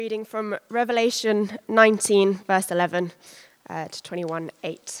Reading from Revelation 19, verse 11 to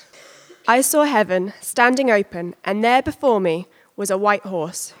 21:8. I saw heaven standing open, and there before me was a white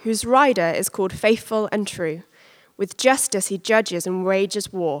horse, whose rider is called Faithful and True. With justice he judges and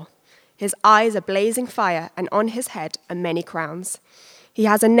wages war. His eyes are blazing fire, and on his head are many crowns. He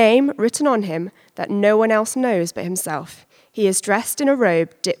has a name written on him that no one else knows but himself. He is dressed in a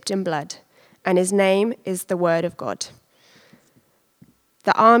robe dipped in blood, and his name is the Word of God.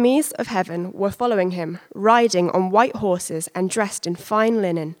 The armies of heaven were following him, riding on white horses and dressed in fine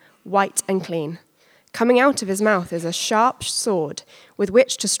linen, white and clean. Coming out of his mouth is a sharp sword with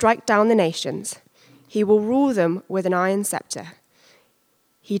which to strike down the nations. He will rule them with an iron scepter.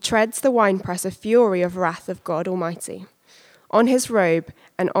 He treads the winepress of fury of wrath of God Almighty. On his robe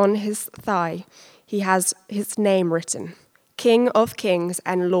and on his thigh he has his name written, King of Kings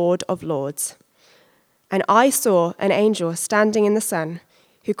and Lord of Lords. And I saw an angel standing in the sun,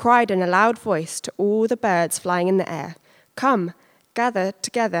 who cried in a loud voice to all the birds flying in the air, Come, gather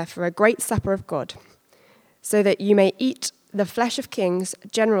together for a great supper of God, so that you may eat the flesh of kings,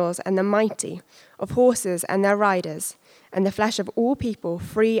 generals, and the mighty, of horses and their riders, and the flesh of all people,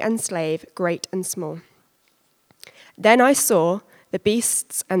 free and slave, great and small. Then I saw the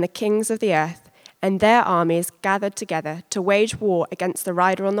beasts and the kings of the earth, and their armies gathered together to wage war against the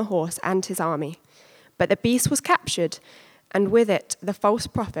rider on the horse and his army. But the beast was captured, and with it the false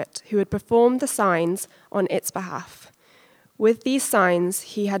prophet who had performed the signs on its behalf. With these signs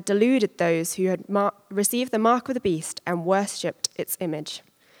he had deluded those who had received the mark of the beast and worshipped its image.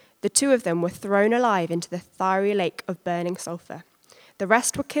 The two of them were thrown alive into the fiery lake of burning sulfur. The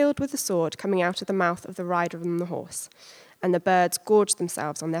rest were killed with the sword coming out of the mouth of the rider on the horse, and the birds gorged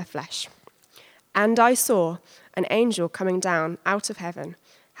themselves on their flesh. And I saw an angel coming down out of heaven,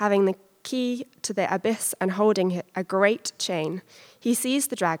 having the key to the abyss and holding a great chain. He seized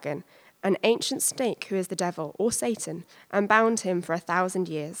the dragon, an ancient snake who is the devil, or Satan, and bound him for 1,000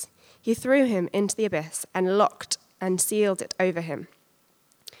 years. He threw him into the abyss and locked and sealed it over him,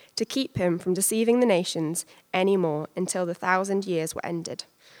 to keep him from deceiving the nations any more until the 1,000 years were ended.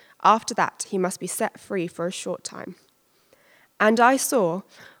 After that, he must be set free for a short time. And I saw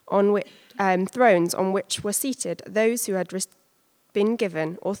thrones on which were seated those who had been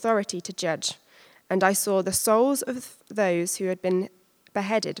given authority to judge. And I saw the souls of those who had been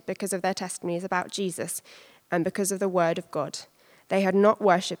beheaded because of their testimonies about Jesus and because of the word of God. They had not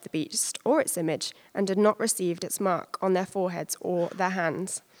worshipped the beast or its image and had not received its mark on their foreheads or their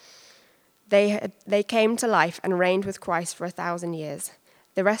hands. They came to life and reigned with Christ for 1,000 years.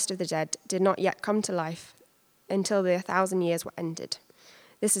 The rest of the dead did not yet come to life until the 1,000 years were ended.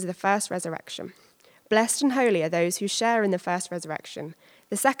 This is the first resurrection. Blessed and holy are those who share in the first resurrection.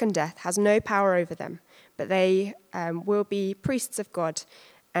 The second death has no power over them, but they will be priests of God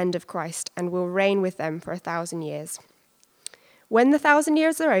and of Christ and will reign with them for 1,000 years. When the 1,000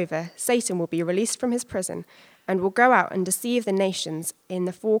 years are over, Satan will be released from his prison and will go out and deceive the nations in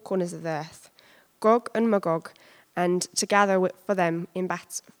the four corners of the earth, Gog and Magog, and to gather for them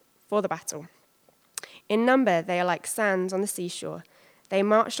for the battle. In number, they are like sands on the seashore. They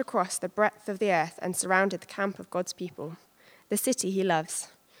marched across the breadth of the earth and surrounded the camp of God's people, the city he loves.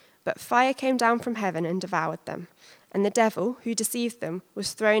 But fire came down from heaven and devoured them. And the devil, who deceived them,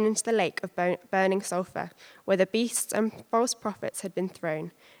 was thrown into the lake of burning sulfur, where the beasts and false prophets had been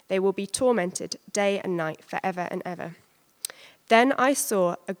thrown. They will be tormented day and night forever and ever. Then I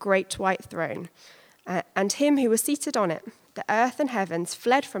saw a great white throne, and him who was seated on it. The earth and heavens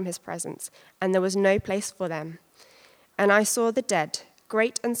fled from his presence, and there was no place for them. And I saw the dead,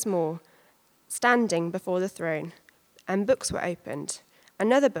 great and small, standing before the throne, and books were opened.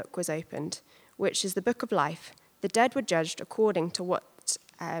 Another book was opened, which is the book of life. The dead were judged according to what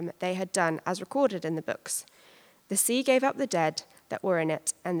they had done, as recorded in the books. The sea gave up the dead that were in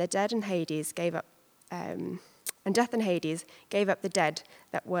it, and death and Hades gave up the dead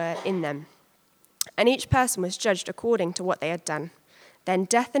that were in them. And each person was judged according to what they had done. Then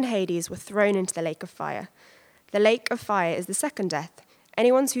death and Hades were thrown into the lake of fire. The lake of fire is the second death.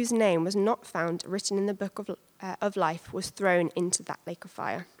 Anyone whose name was not found written in the book of life was thrown into that lake of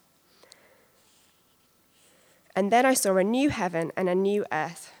fire. And then I saw a new heaven and a new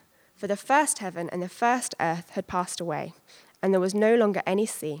earth, for the first heaven and the first earth had passed away, and there was no longer any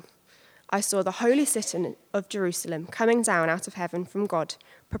sea. I saw the holy city of Jerusalem coming down out of heaven from God,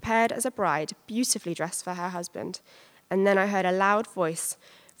 prepared as a bride, beautifully dressed for her husband. And then I heard a loud voice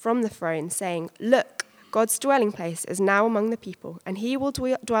from the throne saying, Look, God's dwelling place is now among the people, and he will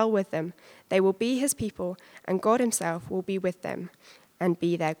dwell with them. They will be his people, and God himself will be with them and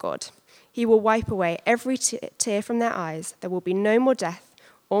be their God. He will wipe away every tear from their eyes. There will be no more death,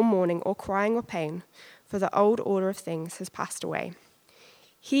 or mourning or crying or pain, for the old order of things has passed away.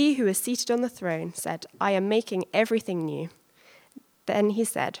 He who is seated on the throne said, I am making everything new. Then he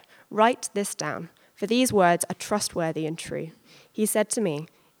said, write this down, for these words are trustworthy and true. He said to me,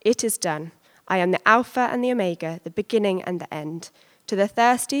 it is done. I am the Alpha and the Omega, the beginning and the end. To the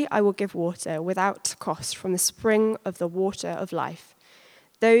thirsty I will give water without cost from the spring of the water of life.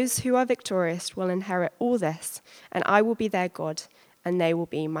 Those who are victorious will inherit all this, and I will be their God, and they will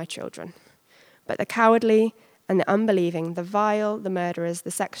be my children. But the cowardly and the unbelieving, the vile, the murderers,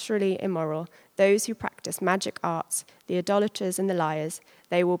 the sexually immoral, those who practice magic arts, the idolaters and the liars,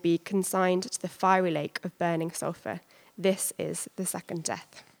 they will be consigned to the fiery lake of burning sulfur. This is the second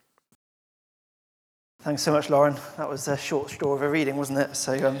death. Thanks so much, Lauren. That was a short straw of a reading, wasn't it?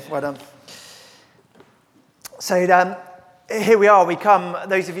 So well done. So here we are. We come,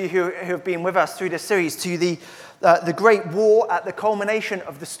 those of you who have been with us through this series, to the great war at the culmination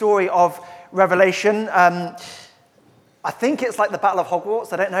of the story of Revelation. I think it's like the Battle of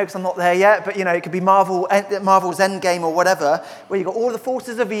Hogwarts. I don't know because I'm not there yet. But, it could be Marvel's Endgame or whatever, where you've got all the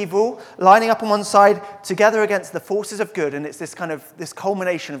forces of evil lining up on one side together against the forces of good. And it's this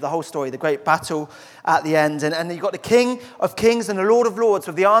culmination of the whole story, the great battle at the end. And you've got the King of Kings and the Lord of Lords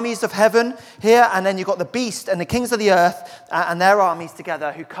with the armies of heaven here. And then you've got the beast and the kings of the earth and their armies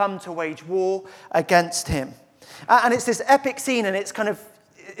together who come to wage war against him. And it's this epic scene, and it's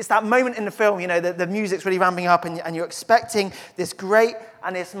that moment in the film, the music's really ramping up and you're expecting this great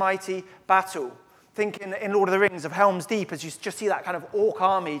and this mighty battle. Think in Lord of the Rings of Helm's Deep, as you just see that kind of orc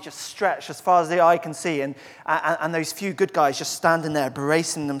army just stretch as far as the eye can see, and those few good guys just standing there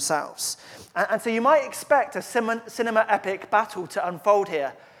bracing themselves. And so you might expect a cinema epic battle to unfold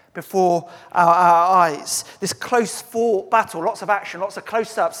here before our eyes. This close-fought battle, lots of action, lots of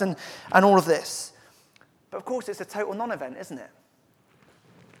close-ups and all of this. But of course it's a total non-event, isn't it?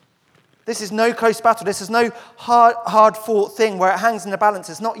 This is no close battle. This is no hard-fought thing where it hangs in the balance.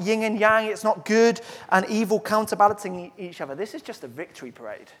 It's not yin and yang. It's not good and evil counterbalancing each other. This is just a victory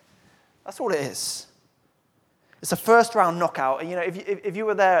parade. That's all it is. It's a first-round knockout. And, if you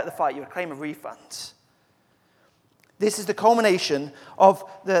were there at the fight, you would claim a refund. This is the culmination of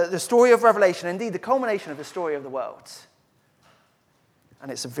the story of Revelation, indeed the culmination of the story of the world.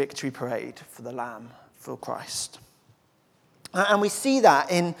 And it's a victory parade for the Lamb, for Christ. And we see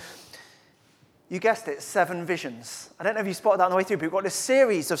that in, you guessed it, 7 visions. I don't know if you spotted that on the way through, but we've got this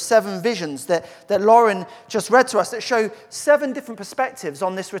series of 7 visions that Lauren just read to us that show 7 different perspectives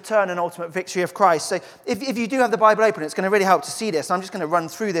on this return and ultimate victory of Christ. So if you do have the Bible open, it's going to really help to see this. I'm just going to run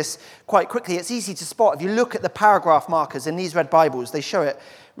through this quite quickly. It's easy to spot. If you look at the paragraph markers in these red Bibles, they show it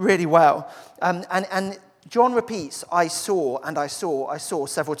really well. And John repeats, I saw, and I saw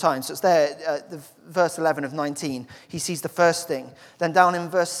several times. So it's there, verse 11 of 19. He sees the first thing. Then down in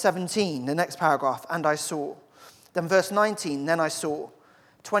verse 17, the next paragraph, and I saw. Then verse 19, then I saw.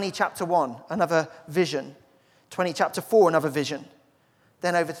 20 chapter 1, another vision. 20 chapter 4, another vision.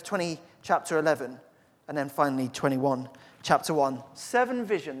 Then over to 20 chapter 11. And then finally 21 chapter 1. 7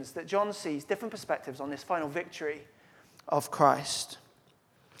 visions that John sees, different perspectives on this final victory of Christ.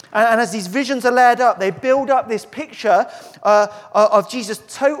 And as these visions are layered up, they build up this picture of Jesus'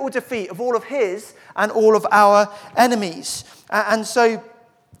 total defeat of all of his and all of our enemies. And so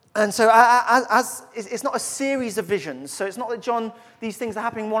as it's not a series of visions. So it's not that John, these things are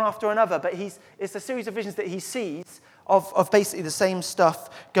happening one after another, but it's a series of visions that he sees of basically the same stuff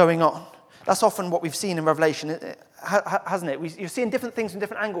going on. That's often what we've seen in Revelation, hasn't it? You're seeing different things from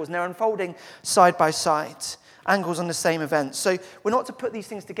different angles, and they're unfolding side by side. Angles on the same events. So we're not to put these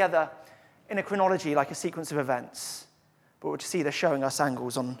things together in a chronology like a sequence of events, but we're to see they're showing us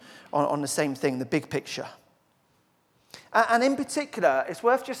angles on the same thing, the big picture. And in particular, it's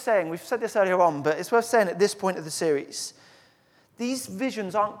worth just saying, we've said this earlier on, but it's worth saying at this point of the series, these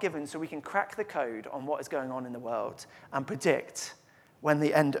visions aren't given so we can crack the code on what is going on in the world and predict when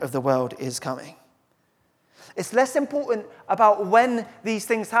the end of the world is coming. It's less important about when these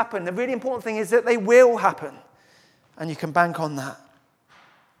things happen. The really important thing is that they will happen. And you can bank on that.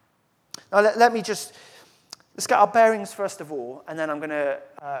 Now, let's get our bearings first of all, and then I'm going to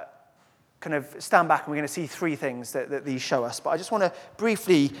kind of stand back and we're going to see 3 things that these show us. But I just want to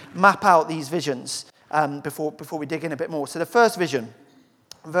briefly map out these visions before we dig in a bit more. So the first vision,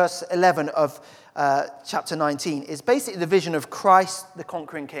 verse 11 of chapter 19, is basically the vision of Christ, the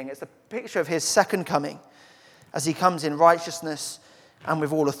conquering king. It's a picture of his second coming as he comes in righteousness and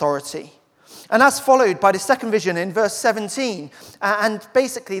with all authority. And that's followed by the second vision in verse 17. And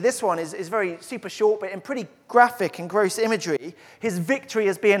basically this one is very super short, but in pretty graphic and gross imagery. His victory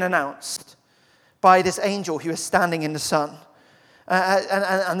is being announced by this angel who is standing in the sun.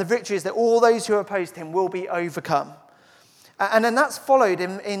 And the victory is that all those who are opposed to him will be overcome. And then that's followed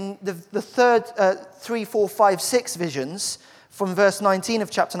in the third 3, 4, 5, 6 visions from verse 19 of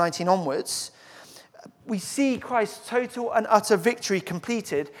chapter 19 onwards. We see Christ's total and utter victory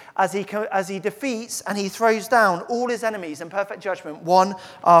completed as he defeats and he throws down all his enemies in perfect judgment, one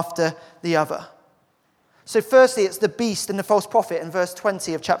after the other. So firstly, it's the beast and the false prophet in verse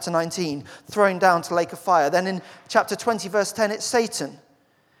 20 of chapter 19, thrown down to the lake of fire. Then in chapter 20, verse 10, it's Satan.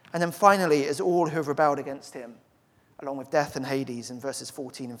 And then finally, it's all who have rebelled against him, along with death and Hades in verses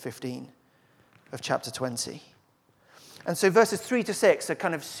 14 and 15 of chapter 20. And so verses 3 to 6 are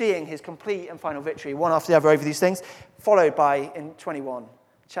kind of seeing his complete and final victory, one after the other over these things, followed by, in 21,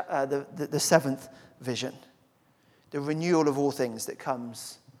 the seventh vision, the renewal of all things that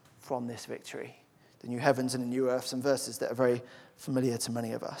comes from this victory, the new heavens and the new earth, some verses that are very familiar to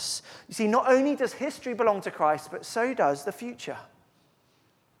many of us. You see, not only does history belong to Christ, but so does the future.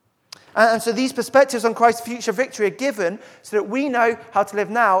 And so these perspectives on Christ's future victory are given so that we know how to live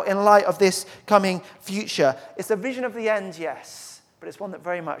now in light of this coming future. It's a vision of the end, yes, but it's one that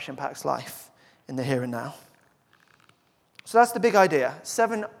very much impacts life in the here and now. So that's the big idea.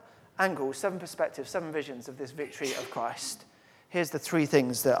 7 angles, 7 perspectives, 7 visions of this victory of Christ. Here's the 3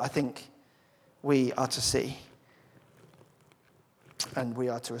 things that I think we are to see and we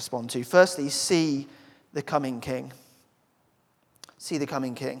are to respond to. Firstly, see the coming King. See the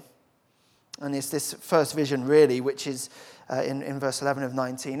coming King. And it's this first vision, really, which is in verse 11 of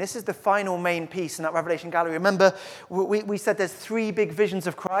 19. This is the final main piece in that Revelation gallery. Remember, we said there's 3 big visions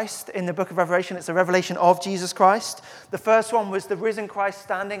of Christ in the book of Revelation. It's a revelation of Jesus Christ. The first one was the risen Christ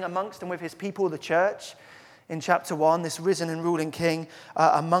standing amongst and with his people, the church. In chapter 1, this risen and ruling King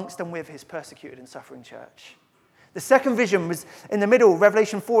amongst and with his persecuted and suffering church. The second vision was in the middle,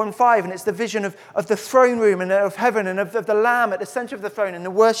 Revelation 4 and 5, and it's the vision of the throne room and of heaven and of the Lamb at the center of the throne and the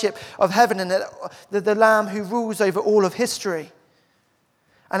worship of heaven and the Lamb who rules over all of history.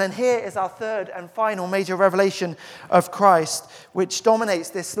 And then here is our third and final major revelation of Christ, which dominates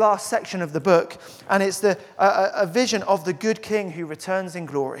this last section of the book, and it's a vision of the good King who returns in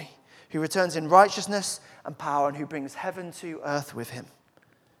glory, who returns in righteousness and power, and who brings heaven to earth with him,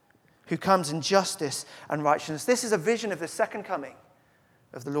 who comes in justice and righteousness. This is a vision of the second coming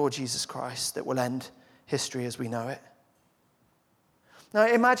of the Lord Jesus Christ that will end history as we know it. Now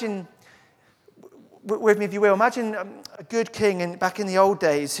imagine, with me if you will, imagine a good king back in the old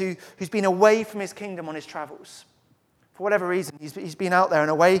days who's been away from his kingdom on his travels. For whatever reason, he's been out there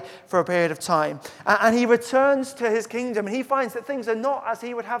and away for a period of time. And he returns to his kingdom and he finds that things are not as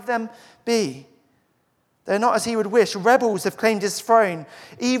he would have them be. They're not as he would wish. Rebels have claimed his throne.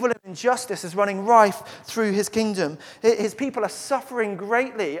 Evil and injustice is running rife through his kingdom. His people are suffering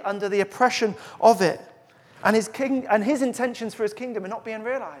greatly under the oppression of it. And his intentions for his kingdom are not being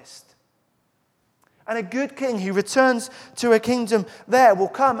realized. And a good king who returns to a kingdom there will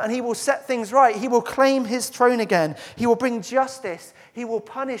come and he will set things right. He will claim his throne again. He will bring justice. He will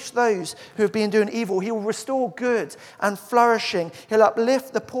punish those who have been doing evil. He will restore good and flourishing. He'll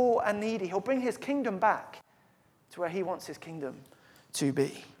uplift the poor and needy. He'll bring his kingdom back to where he wants his kingdom to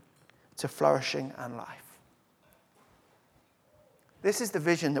be, to flourishing and life. This is the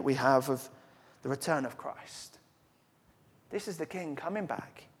vision that we have of the return of Christ. This is the King coming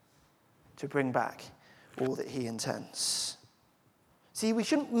back to bring back all that he intends. See, we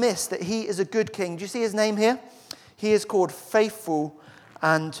shouldn't miss that he is a good king. Do you see his name here? He is called Faithful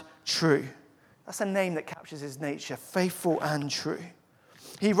and True. That's a name that captures his nature, faithful and true.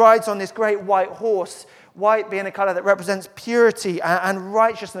 He rides on this great white horse, white being a color that represents purity and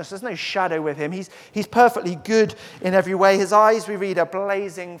righteousness. There's no shadow with him. He's perfectly good in every way. His eyes, we read, are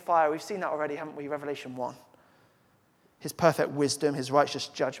blazing fire. We've seen that already, haven't we? Revelation 1. His perfect wisdom, his righteous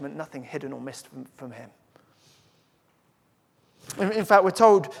judgment, nothing hidden or missed from him. In fact, we're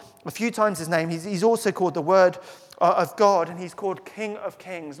told a few times his name. He's also called the Word of God, and he's called King of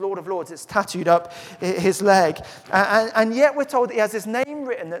Kings, Lord of Lords. It's tattooed up his leg. And yet we're told that he has his name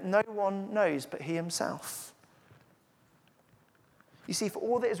written that no one knows but he himself. You see, for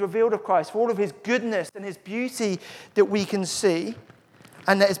all that is revealed of Christ, for all of his goodness and his beauty that we can see,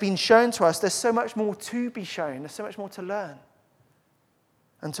 and that has been shown to us, there's so much more to be shown. There's so much more to learn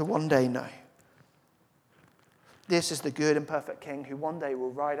and to one day know. This is the good and perfect King who one day will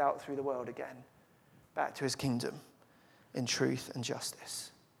ride out through the world again, back to his kingdom in truth and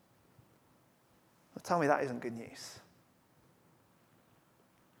justice. Well, tell me that isn't good news.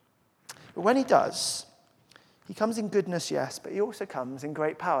 But when he does, he comes in goodness, yes, but he also comes in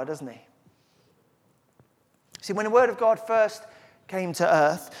great power, doesn't he? See, when the word of God first came to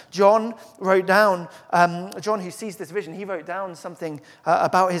earth. John wrote down, John who sees this vision, he wrote down something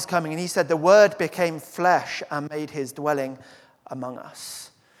about his coming, and he said, the Word became flesh and made his dwelling among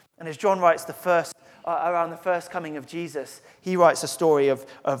us. And as John writes around the first coming of Jesus, he writes a story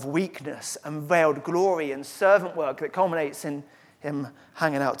of weakness and veiled glory and servant work that culminates in him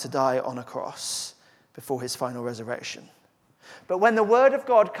hanging out to die on a cross before his final resurrection. But when the Word of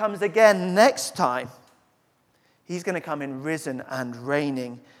God comes again next time, he's going to come in risen and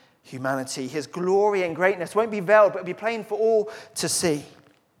reigning humanity. His glory and greatness won't be veiled, but be plain for all to see.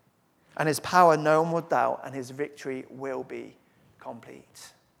 And his power no one will doubt, and his victory will be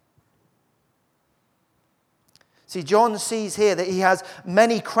complete. See, John sees here that he has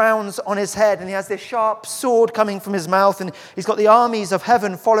many crowns on his head, and he has this sharp sword coming from his mouth, and he's got the armies of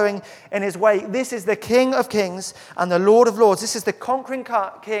heaven following in his way. This is the King of Kings and the Lord of Lords. This is the conquering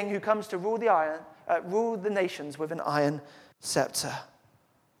king who comes to rule the nations with an iron scepter.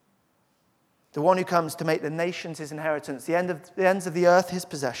 The one who comes to make the nations his inheritance, the ends of the earth his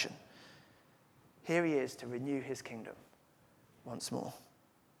possession. Here he is to renew his kingdom once more.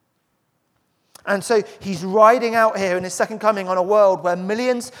 And so he's riding out here in his second coming on a world where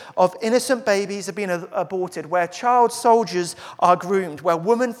millions of innocent babies have been aborted, where child soldiers are groomed, where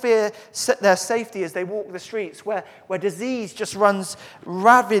women fear their safety as they walk the streets, where disease just runs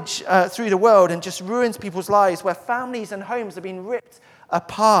ravage through the world and just ruins people's lives, where families and homes have been ripped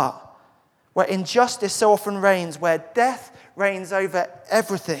apart, where injustice so often reigns, where death reigns over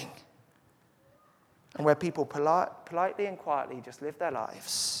everything, and where people politely and quietly just live their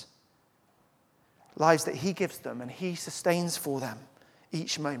lives. Lives that he gives them and he sustains for them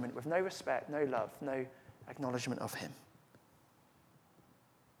each moment with no respect, no love, no acknowledgement of him.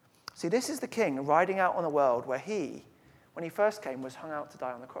 See, this is the king riding out on a world where he, when he first came, was hung out to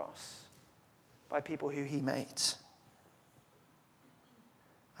die on the cross by people who he made.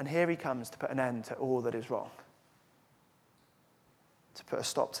 And here he comes to put an end to all that is wrong, to put a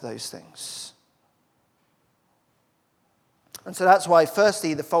stop to those things. And so that's why,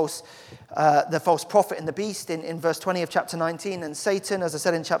 firstly, the false prophet and the beast in verse 20 of chapter 19, and Satan, as I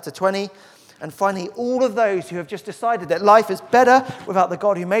said, in chapter 20. And finally, all of those who have just decided that life is better without the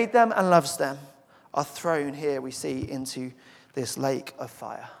God who made them and loves them are thrown here, we see, into this lake of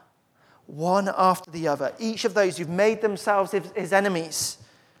fire. One after the other. Each of those who've made themselves his enemies,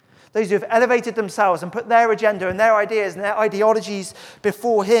 those who have elevated themselves and put their agenda and their ideas and their ideologies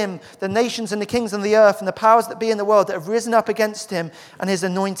before him, the nations and the kings of the earth and the powers that be in the world that have risen up against him and his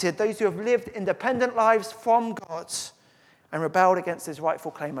anointed, those who have lived independent lives from God and rebelled against his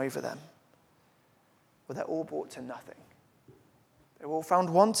rightful claim over them. Well, they're all brought to nothing. They're all found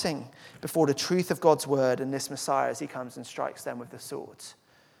wanting before the truth of God's word and this Messiah as he comes and strikes them with the sword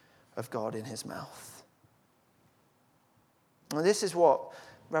of God in his mouth. And this is what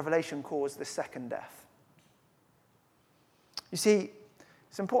Revelation calls the second death. You see,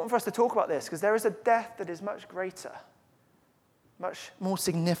 it's important for us to talk about this because there is a death that is much greater, much more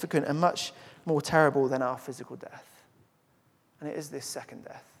significant and much more terrible than our physical death. And it is this second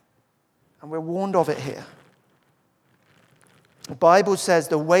death. And we're warned of it here. The Bible says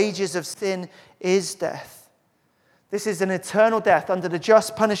the wages of sin is death. This is an eternal death under the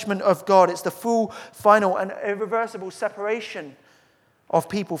just punishment of God. It's the full, final, and irreversible separation of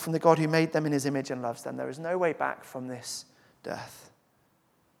people from the God who made them in his image and loves them. There is no way back from this death.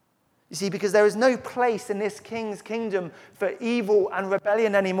 You see, because there is no place in this king's kingdom for evil and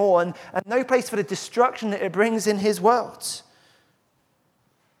rebellion anymore, and no place for the destruction that it brings in his world.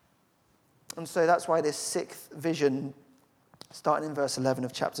 And so that's why this sixth vision, starting in verse 11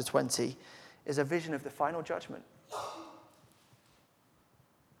 of chapter 20, is a vision of the final judgment.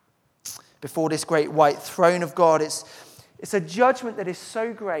 Before this great white throne of God, it's a judgment that is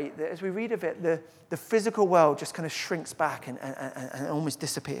so great that as we read of it, the physical world just kind of shrinks back and almost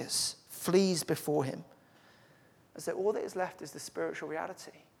disappears, flees before him. As that all that is left is the spiritual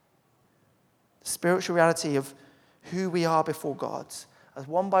reality. The spiritual reality of who we are before God. As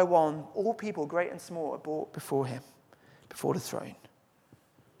one by one, all people, great and small, are brought before him, before the throne.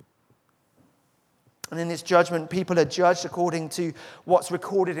 And in this judgment, people are judged according to what's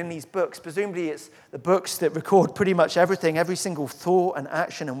recorded in these books. Presumably, it's the books that record pretty much everything, every single thought and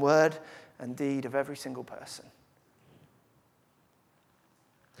action and word and deed of every single person.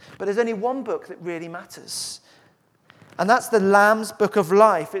 But there's only one book that really matters. And that's the Lamb's Book of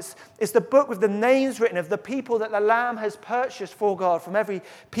Life. It's the book with the names written of the people that the Lamb has purchased for God from every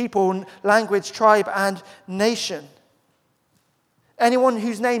people, language, tribe, and nation. Anyone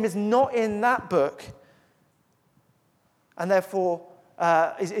whose name is not in that book and therefore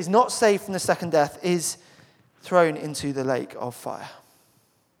is not saved from the second death is thrown into the lake of fire.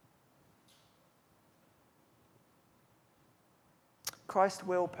 Christ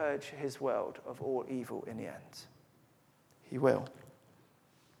will purge his world of all evil in the end. He will.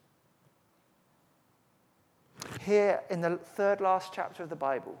 Here in the third last chapter of the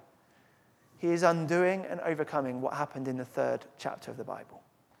Bible, he is undoing and overcoming what happened in the third chapter of the Bible.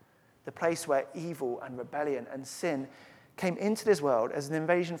 The place where evil and rebellion and sin came into this world as an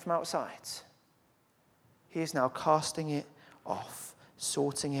invasion from outside. He is now casting it off,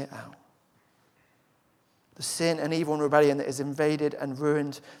 sorting it out. The sin and evil and rebellion that has invaded and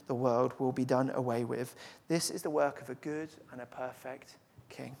ruined the world will be done away with. This is the work of a good and a perfect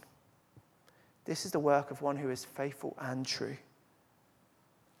king. This is the work of one who is faithful and true.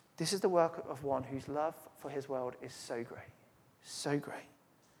 This is the work of one whose love for his world is so great, so great.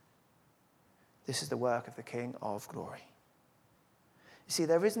 This is the work of the King of glory. You see,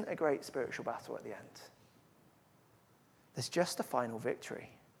 there isn't a great spiritual battle at the end. There's just a final victory.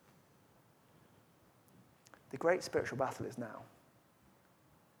 The great spiritual battle is now.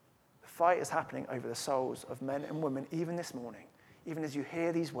 The fight is happening over the souls of men and women, even this morning. Even as you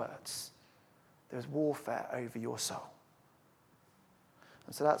hear these words, there's warfare over your soul.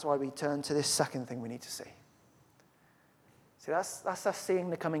 And so that's why we turn to this second thing we need to see. See, that's us seeing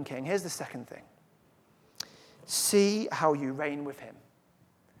the coming king. Here's the second thing. See how you reign with him.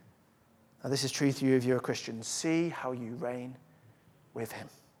 Now, this is true to you if you're a Christian. See how you reign with him.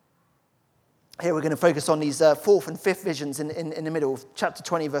 Here we're going to focus on these fourth and fifth visions in the middle of chapter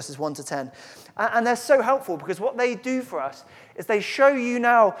 20, verses 1 to 10. And they're so helpful because what they do for us is they show you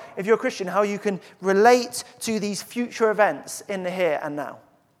now, if you're a Christian, how you can relate to these future events in the here and now.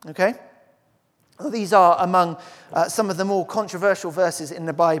 Okay? Well, these are among some of the more controversial verses in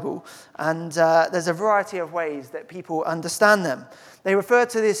the Bible. And there's a variety of ways that people understand them. They refer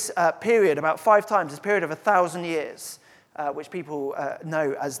to this period about 5 times, this period of 1,000 years, which people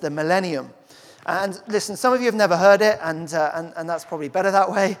know as the millennium. And listen, some of you have never heard it, and that's probably better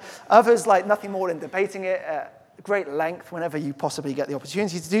that way. Others like nothing more than debating it at great length whenever you possibly get the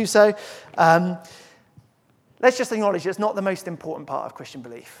opportunity to do so. Let's just acknowledge it's not the most important part of Christian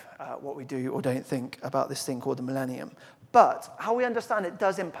belief, what we do or don't think about this thing called the millennium. But how we understand it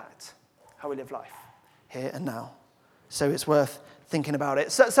does impact how we live life, here and now. So it's worth thinking about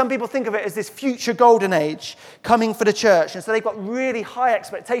it. So some people think of it as this future golden age coming for the church. And so they've got really high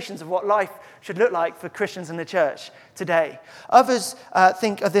expectations of what life should look like for Christians in the church today. Others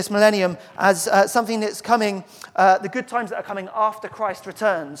think of this millennium as something that's coming, the good times that are coming after Christ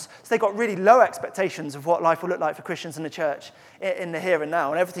returns. So they've got really low expectations of what life will look like for Christians in the church in the here and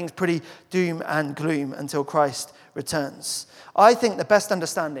now. And everything's pretty doom and gloom until Christ returns. I think the best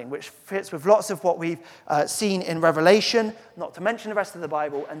understanding, which fits with lots of what we've seen in Revelation, not to mention the rest of the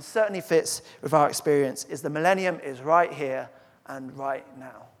Bible, and certainly fits with our experience, is the millennium is right here and right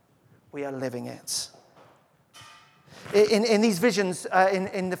now. We are living it. In these visions,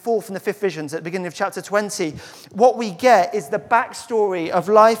 in the fourth and the fifth visions at the beginning of chapter 20, what we get is the backstory of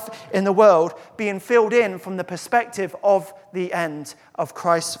life in the world being filled in from the perspective of the end of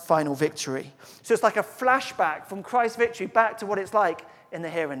Christ's final victory. So it's like a flashback from Christ's victory back to what it's like in the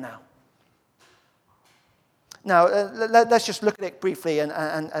here and now. Now, let's just look at it briefly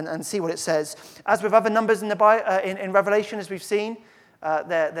and see what it says. As with other numbers in the in Revelation, as we've seen,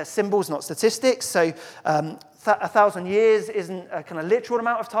 they're symbols, not statistics. So 1,000 years isn't a kind of literal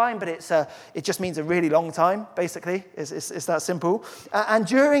amount of time, but it just means a really long time, basically. It's that simple. And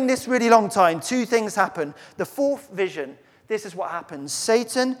during this really long time, 2 things happen. The fourth vision, this is what happens.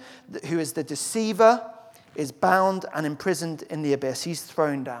 Satan, who is the deceiver, is bound and imprisoned in the abyss. He's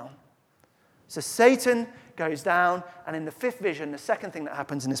thrown down. So Satan goes down, and in the fifth vision, the second thing that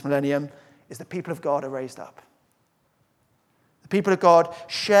happens in this millennium is the people of God are raised up. The people of God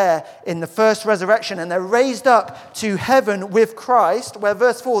share in the first resurrection, and they're raised up to heaven with Christ, where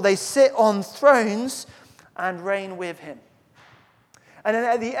verse 4, they sit on thrones and reign with him. And then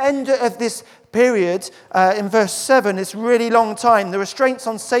at the end of this period, in verse 7, this really long time, the restraints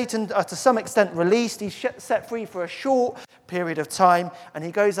on Satan are to some extent released. He's set free for a short period of time, and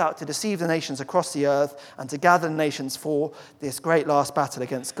he goes out to deceive the nations across the earth and to gather the nations for this great last battle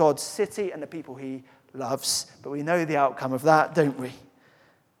against God's city and the people he loves. But we know the outcome of that, don't we?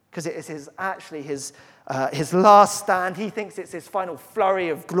 Because it is actually his last stand. He thinks it's his final flurry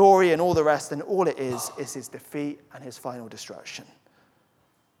of glory and all the rest, and all it is his defeat and his final destruction.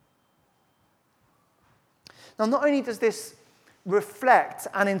 Now, not only does this reflect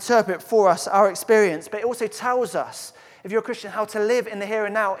and interpret for us our experience, but it also tells us, if you're a Christian, how to live in the here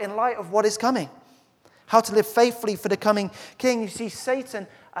and now in light of what is coming. how to live faithfully for the coming king. You see, Satan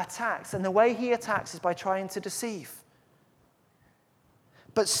attacks, and the way he attacks is by trying to deceive.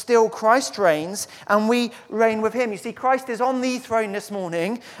 But still, Christ reigns, and we reign with him. You see, Christ is on the throne this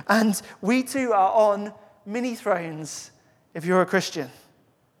morning, and we too are on mini thrones if you're a Christian.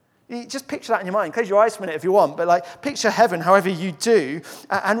 You just picture that in your mind. Close your eyes for a minute if you want, but picture heaven however you do.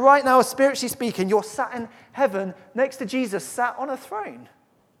 And right now, spiritually speaking, you're sat in heaven next to Jesus, sat on a throne,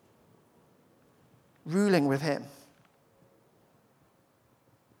 ruling with him.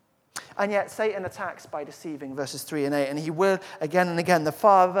 And yet Satan attacks by deceiving, verses 3 and 8. And he will again and again, the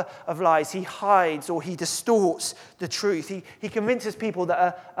father of lies. He hides or he distorts the truth. He convinces people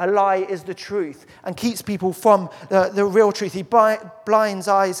that a lie is the truth and keeps people from the real truth. He blinds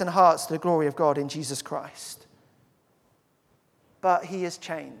eyes and hearts to the glory of God in Jesus Christ. But he is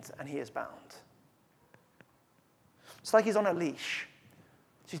chained and he is bound. It's like he's on a leash.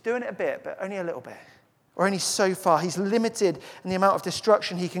 She's doing it a bit, but only a little bit. Or only so far. He's limited in the amount of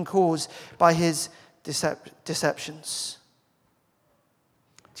destruction he can cause by his deceptions.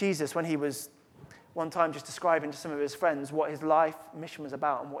 Jesus, when he was one time just describing to some of his friends what his life mission was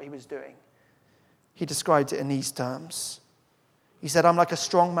about and what he was doing, he described it in these terms. He said, I'm like a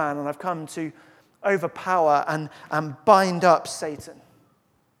strong man, and I've come to overpower and bind up Satan.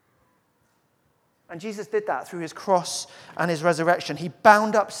 And Jesus did that through his cross and his resurrection. He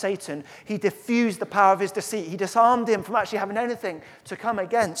bound up Satan. He diffused the power of his deceit. He disarmed him from actually having anything to come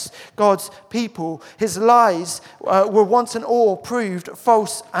against God's people. His lies were once and all proved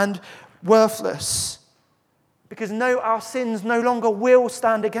false and worthless. Because our sins no longer will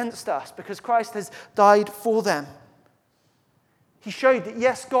stand against us because Christ has died for them. He showed that,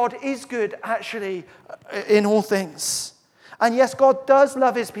 yes, God is good actually in all things. And yes, God does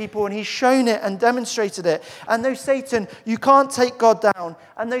love his people, and he's shown it and demonstrated it. And though Satan, you can't take God down.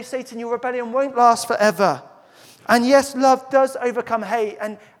 And though Satan, your rebellion won't last forever. And yes, love does overcome hate,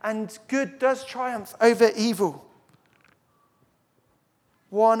 and good does triumph over evil.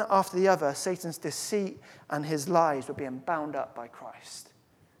 One after the other, Satan's deceit and his lies were being bound up by Christ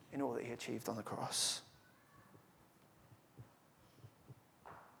in all that he achieved on the cross.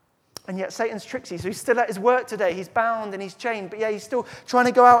 And yet Satan's tricksy, so he's still at his work today. He's bound and he's chained, but he's still trying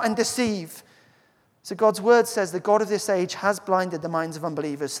to go out and deceive. So God's word says the God of this age has blinded the minds of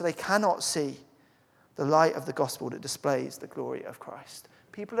unbelievers so they cannot see the light of the gospel that displays the glory of Christ.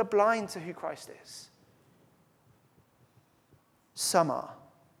 People are blind to who Christ is. Some are,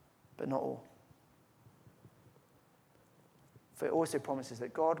 but not all. For it also promises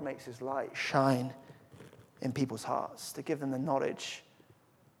that God makes his light shine in people's hearts to give them the knowledge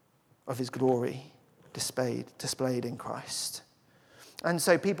of his glory displayed in Christ. And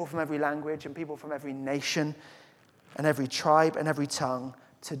so people from every language and people from every nation and every tribe and every tongue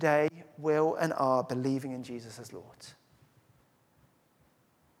today will and are believing in Jesus as Lord.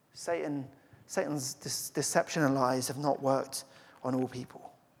 Satan's deception and lies have not worked on all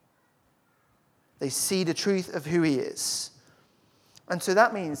people. They see the truth of who he is. And so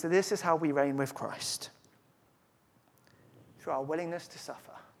that means that this is how we reign with Christ. Through our willingness to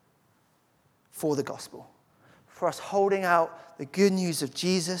suffer for the gospel, for us holding out the good news of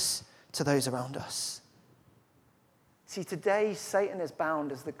Jesus to those around us. See, today Satan is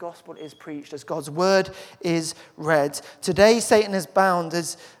bound as the gospel is preached, as God's word is read. Today Satan is bound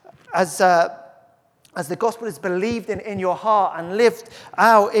as the gospel is believed in your heart and lived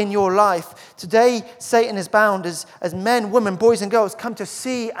out in your life. Today Satan is bound as men, women, boys and girls come to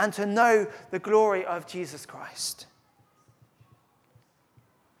see and to know the glory of Jesus Christ.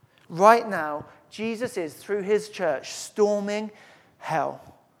 Right now, Jesus is, through his church, storming hell,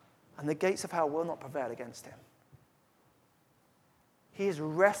 and the gates of hell will not prevail against him. He is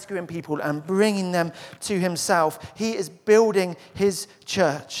rescuing people and bringing them to himself. He is building his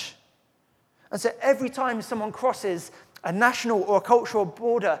church. And so every time someone crosses a national or a cultural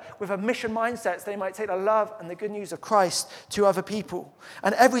border with a mission mindset, they might take the love and the good news of Christ to other people.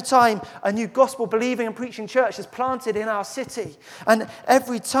 And every time a new gospel-believing and preaching church is planted in our city, and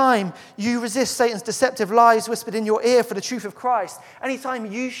every time you resist Satan's deceptive lies whispered in your ear for the truth of Christ,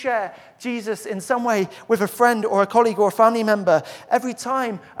 anytime you share Jesus in some way with a friend or a colleague or a family member, every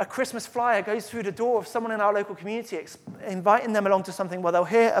time a Christmas flyer goes through the door of someone in our local community, inviting them along to something where they'll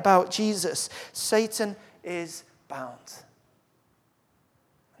hear about Jesus, Satan is bound.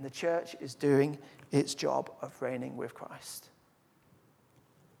 And the church is doing its job of reigning with Christ.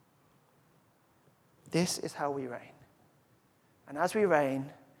 This is how we reign. And as we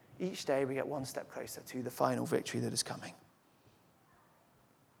reign, each day we get one step closer to the final victory that is coming.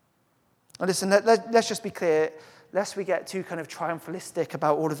 Now listen, let's just be clear, lest we get too kind of triumphalistic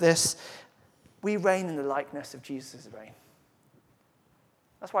about all of this. We reign in the likeness of Jesus' reign.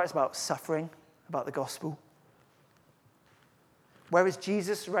 That's why it's about suffering, about the gospel. Where is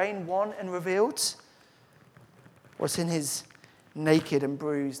Jesus' reign won and revealed? What's in his naked and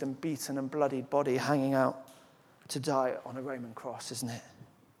bruised and beaten and bloodied body hanging out to die on a Roman cross, isn't it?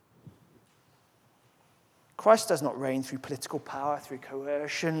 Christ does not reign through political power, through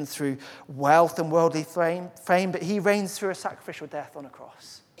coercion, through wealth and worldly fame, but he reigns through a sacrificial death on a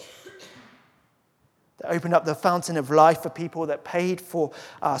cross that opened up the fountain of life for people, that paid for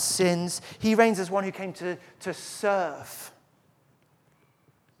our sins. He reigns as one who came to serve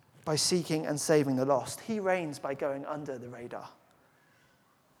by seeking and saving the lost. He reigns by going under the radar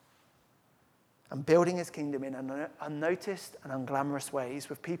and building his kingdom in unnoticed and unglamorous ways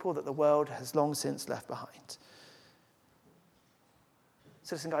with people that the world has long since left behind.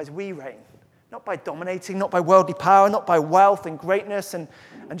 So listen, guys, we reign, not by dominating, not by worldly power, not by wealth and greatness and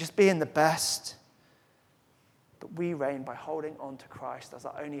just being the best, but we reign by holding on to Christ as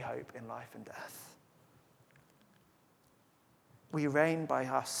our only hope in life and death. We reign by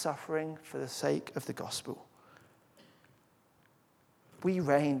our suffering for the sake of the gospel. We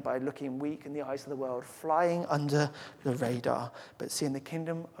reign by looking weak in the eyes of the world, flying under the radar, but seeing the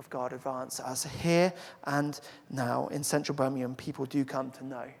kingdom of God advance as here and now in central Birmingham, people do come to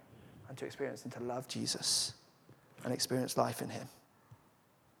know and to experience and to love Jesus and experience life in him.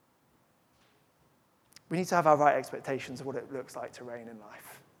 We need to have our right expectations of what it looks like to reign in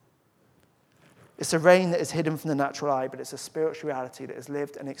life. It's a reign that is hidden from the natural eye, but it's a spiritual reality that is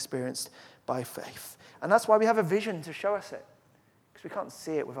lived and experienced by faith. And that's why we have a vision to show us it. Because we can't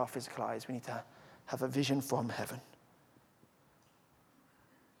see it with our physical eyes. We need to have a vision from heaven.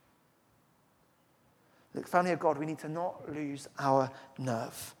 Look, family of God, we need to not lose our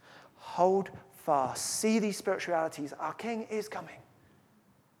nerve. Hold fast. See these spiritual realities. Our King is coming.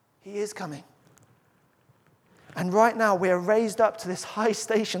 He is coming. And right now we are raised up to this high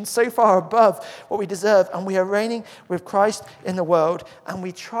station so far above what we deserve, and we are reigning with Christ in the world, and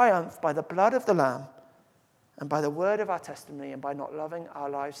we triumph by the blood of the Lamb and by the word of our testimony and by not loving our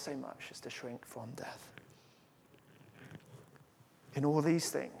lives so much as to shrink from death. In all these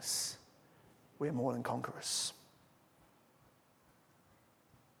things, we are more than conquerors.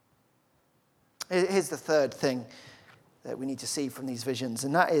 Here's the third thing that we need to see from these visions,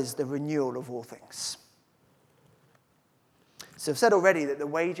 and that is the renewal of all things. So I've said already that the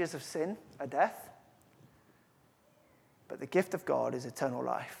wages of sin are death, but the gift of God is eternal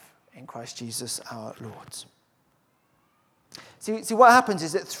life in Christ Jesus our Lord. See, what happens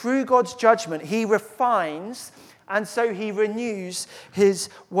is that through God's judgment, he refines and so he renews his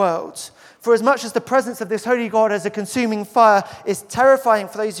world. For as much as the presence of this holy God as a consuming fire is terrifying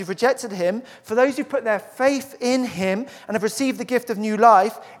for those who've rejected him, for those who put their faith in him and have received the gift of new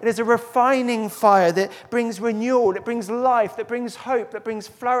life, it is a refining fire that brings renewal, that brings life, that brings hope, that brings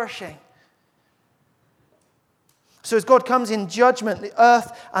flourishing. So as God comes in judgment, the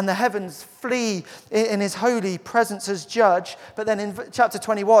earth and the heavens flee in his holy presence as judge. But then in chapter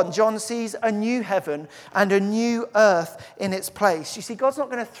 21, John sees a new heaven and a new earth in its place. You see, God's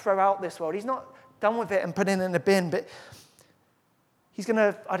not going to throw out this world. He's not done with it and put it in a bin, but he's going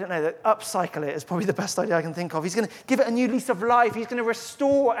to, upcycle it is probably the best idea I can think of. He's going to give it a new lease of life. He's going to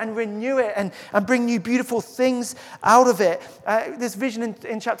restore and renew it and bring new beautiful things out of it. This vision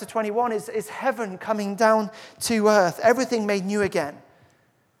in chapter 21 is heaven coming down to earth, everything made new again.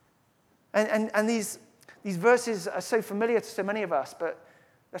 And these verses are so familiar to so many of us, but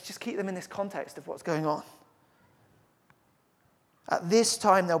let's just keep them in this context of what's going on. At this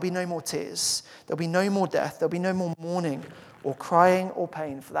time, there'll be no more tears. There'll be no more death. There'll be no more mourning or crying or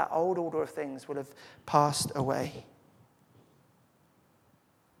pain, for that old order of things will have passed away.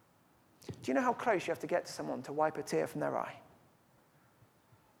 Do you know how close you have to get to someone to wipe a tear from their eye?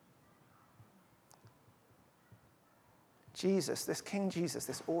 Jesus, this King Jesus,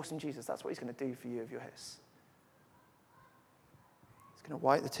 this awesome Jesus, that's what he's going to do for you if you're his. He's going to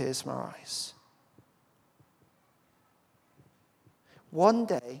wipe the tears from our eyes. One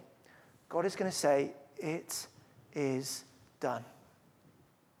day, God is going to say, it is done.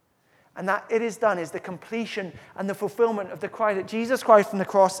 And that it is done is the completion and the fulfillment of the cry that Jesus cried from the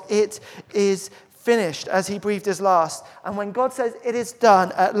cross, it is finished, as he breathed his last. And when God says it is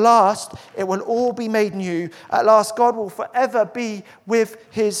done, at last it will all be made new. At last God will forever be with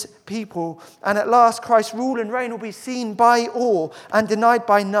his people. And at last Christ's rule and reign will be seen by all and denied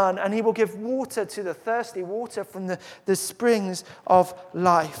by none. And he will give water to the thirsty, water from the springs of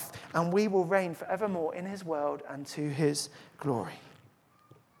life. And we will reign forevermore in his world and to his glory.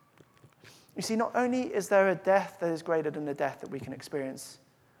 You see, not only is there a death that is greater than the death that we can experience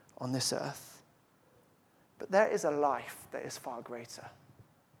on this earth, But there is a life that is far greater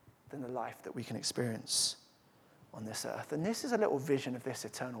than the life that we can experience on this earth. And this is a little vision of this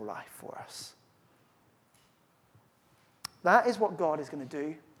eternal life for us. That is what God is going to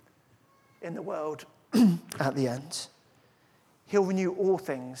do in the world at the end. He'll renew all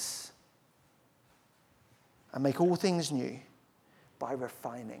things and make all things new by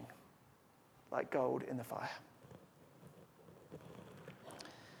refining, like gold in the fire.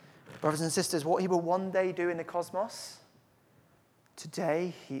 Brothers and sisters, what he will one day do in the cosmos,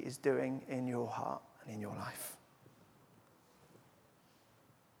 today he is doing in your heart and in your life.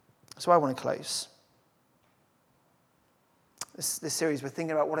 So I want to close this series. We're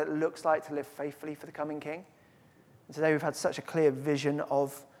thinking about what it looks like to live faithfully for the coming King. And today we've had such a clear vision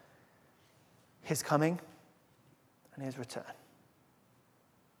of his coming and his return.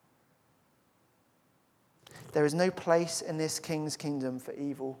 There is no place in this King's kingdom for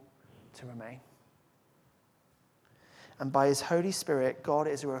evil to remain. And by his Holy Spirit, God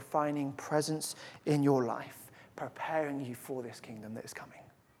is a refining presence in your life, preparing you for this kingdom that is coming.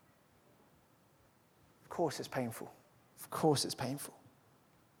 Of course it's painful. Of course it's painful.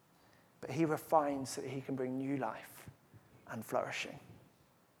 But he refines so that he can bring new life and flourishing.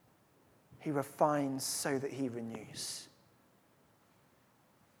 He refines so that he renews.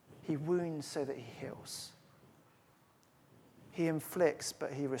 He wounds so that he heals. He inflicts,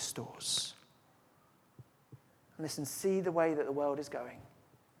 but he restores. And listen, see the way that the world is going.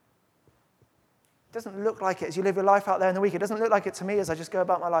 It doesn't look like it as you live your life out there in the week. It doesn't look like it to me as I just go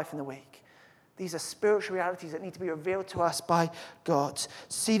about my life in the week. These are spiritual realities that need to be revealed to us by God.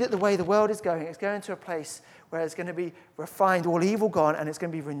 See that the way the world is going, it's going to a place where it's going to be refined, all evil gone, and it's going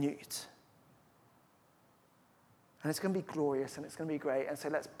to be renewed. And it's going to be glorious and it's going to be great. And so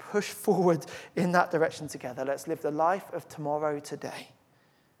let's push forward in that direction together. Let's live the life of tomorrow today.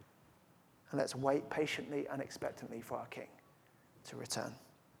 And let's wait patiently and expectantly for our King to return.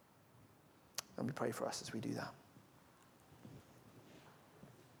 And we pray for us as we do that.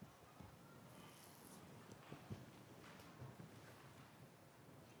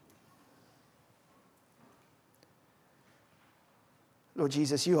 Lord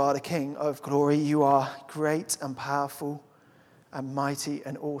Jesus, you are the King of glory. You are great and powerful and mighty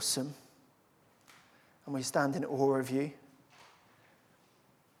and awesome. And we stand in awe of you.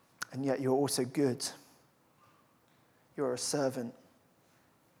 And yet you're also good. You're a servant.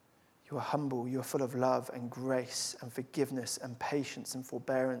 You are humble. You are full of love and grace and forgiveness and patience and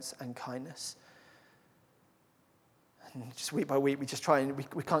forbearance and kindness. And just week by week, we just try and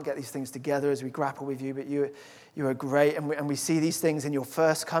we can't get these things together as we grapple with you, but you are great. And we see these things in your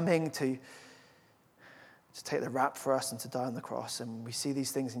first coming to take the rap for us and to die on the cross. And we see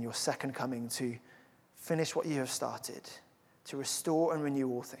these things in your second coming to finish what you have started, to restore and renew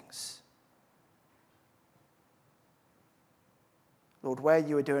all things. Lord, where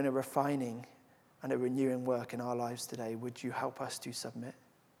you are doing a refining and a renewing work in our lives today, would you help us to submit?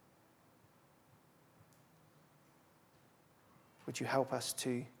 Would you help us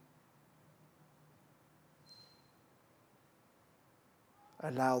to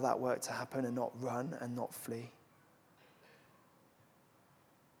allow that work to happen and not run and not flee?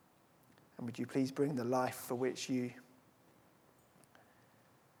 And would you please bring the life for which you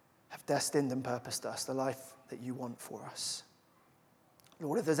have destined and purposed us, the life that you want for us?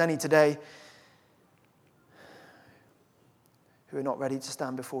 Lord, if there's any today who are not ready to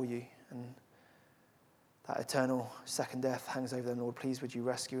stand before you and that eternal second death hangs over them, Lord, please would you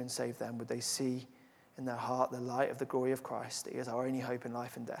rescue and save them? Would they see in their heart the light of the glory of Christ, that he is our only hope in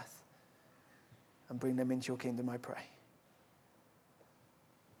life and death, and bring them into your kingdom, I pray.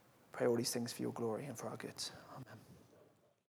 Pray all these things for your glory and for our good. Amen.